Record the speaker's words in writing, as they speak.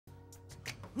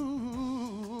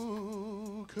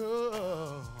Ooh,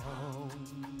 come.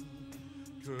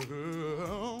 Come,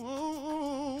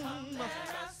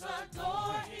 let us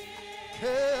adore him.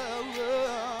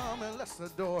 Come and let's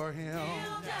adore him.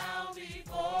 Kneel down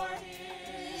before him.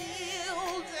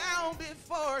 Kneel down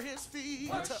before his feet.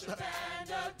 Worship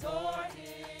and adore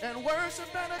him. And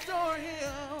worship and adore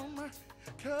him.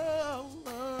 Come,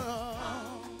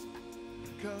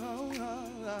 come,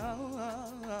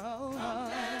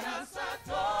 Let us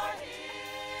adore him.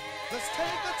 let's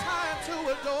take the time to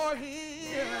adore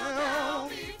him. Kneel down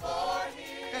before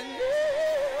him. And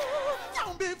kneel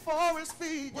down before his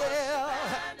feet. Yeah.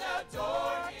 And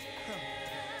adore him.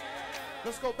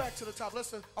 Let's go back to the top.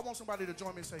 Listen, I want somebody to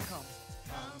join me and say, come.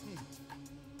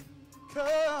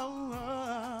 Come.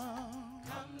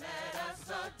 Come, let us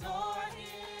adore him.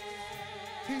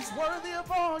 He's worthy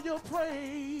of all your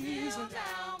praise. Kneel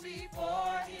down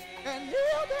before him. And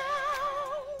kneel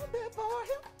down before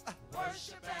him.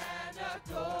 Worship and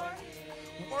adore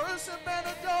him. Worship and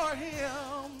adore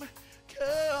him.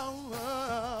 Come.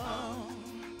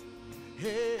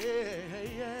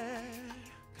 Hey, yeah.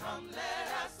 Come, let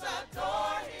us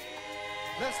adore him.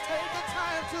 Let's take the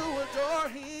time to adore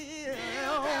him.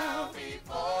 Kneel down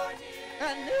before him.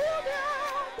 And kneel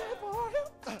down before him.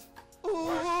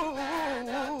 Ooh. And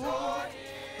adore him.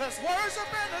 Let's worship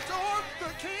and adore the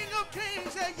King of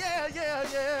Kings. Yeah, yeah,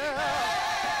 yeah.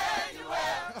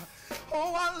 Emmanuel.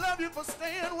 Oh, I love you for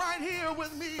staying right here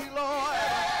with me, Lord.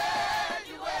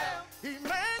 Emmanuel.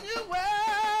 Emmanuel.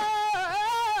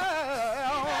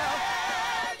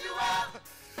 Emmanuel.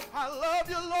 I love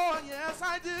you, Lord. Yes,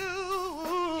 I do.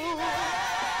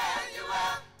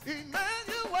 Emmanuel.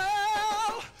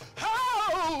 Emmanuel. Oh.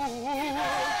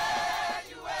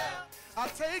 Emmanuel. I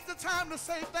take the time to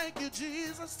say thank you,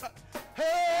 Jesus.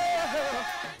 Hey.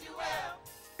 Emmanuel.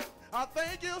 I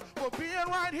thank you for being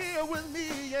right here with me,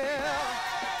 yeah.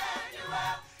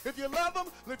 Emmanuel. If you love him,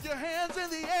 lift your hands in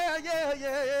the air, yeah,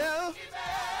 yeah, yeah. Emmanuel.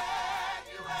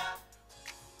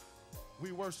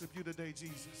 We worship you today,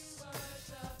 Jesus.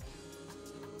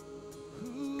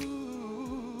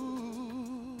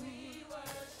 Ooh. We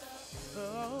worship.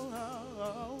 Oh,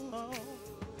 oh, oh.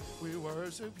 We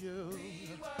worship you. We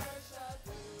worship.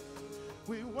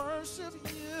 We worship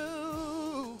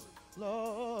you,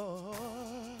 Lord.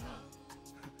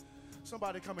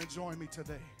 Somebody come and join me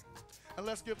today. And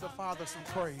let's give the Father some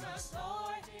praise.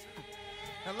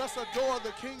 And let's adore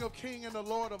the King of Kings and the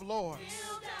Lord of Lords.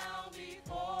 Kneel down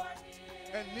before him.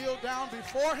 And kneel down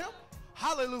before him.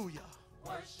 Hallelujah.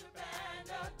 Worship and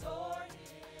adore him.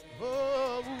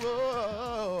 Oh, oh,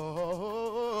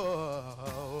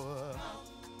 oh.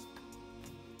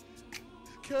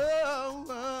 Come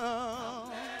on.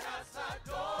 Let us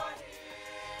adore him.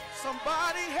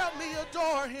 Somebody help me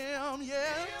adore him,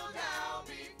 yeah. Kneel down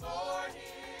before him.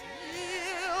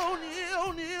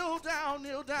 Kneel down,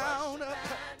 kneel down. Worship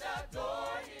and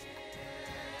adore him.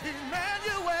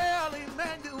 Emmanuel,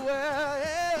 Emmanuel.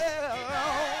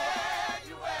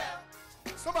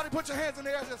 Emmanuel. Somebody put your hands in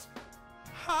the air, just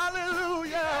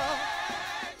hallelujah.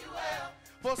 Emmanuel.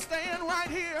 For staying right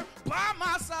here by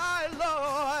my side,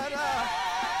 Lord. Emmanuel.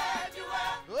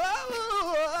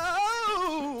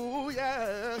 Oh,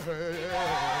 yeah.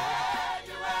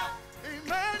 Emmanuel.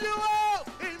 Emmanuel,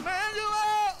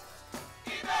 Emmanuel.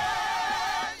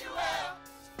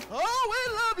 oh, we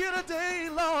love you today,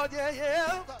 Lord, yeah,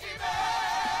 yeah.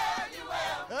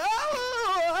 Emmanuel.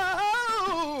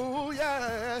 Oh,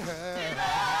 yeah.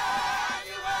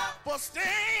 Emmanuel. For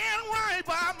staying right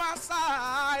by my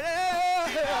side, yeah.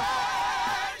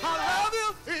 I love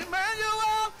you,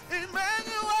 Emmanuel,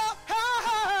 Emmanuel.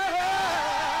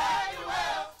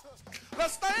 Emmanuel.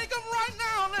 Let's thank him right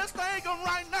now, let's thank him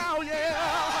right now,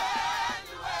 yeah.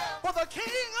 For the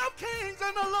King of Kings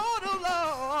and the Lord of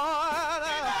Lords.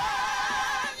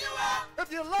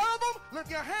 If you love him, lift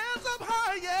your hands up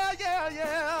high, yeah, yeah,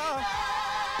 yeah.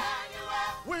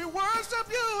 We worship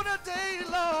you today,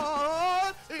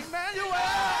 Lord. Emmanuel.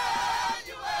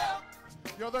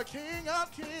 You're the King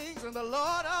of Kings and the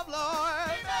Lord of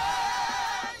Lords.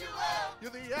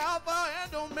 You're the Alpha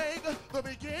and Omega, the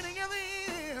beginning and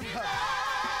the end.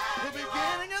 The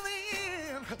beginning and the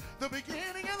end. The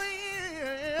beginning and the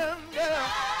end.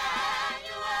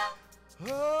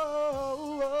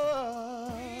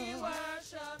 Oh. We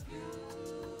worship you.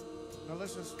 Now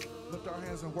let's just lift our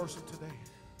hands and worship today.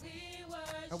 We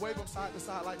worship. And wave them side to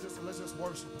side like this, and let's just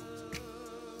worship him.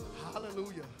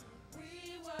 Hallelujah.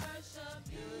 We worship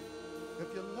you.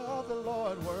 If you love the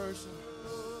Lord, worship.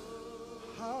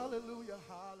 Hallelujah,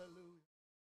 hallelujah.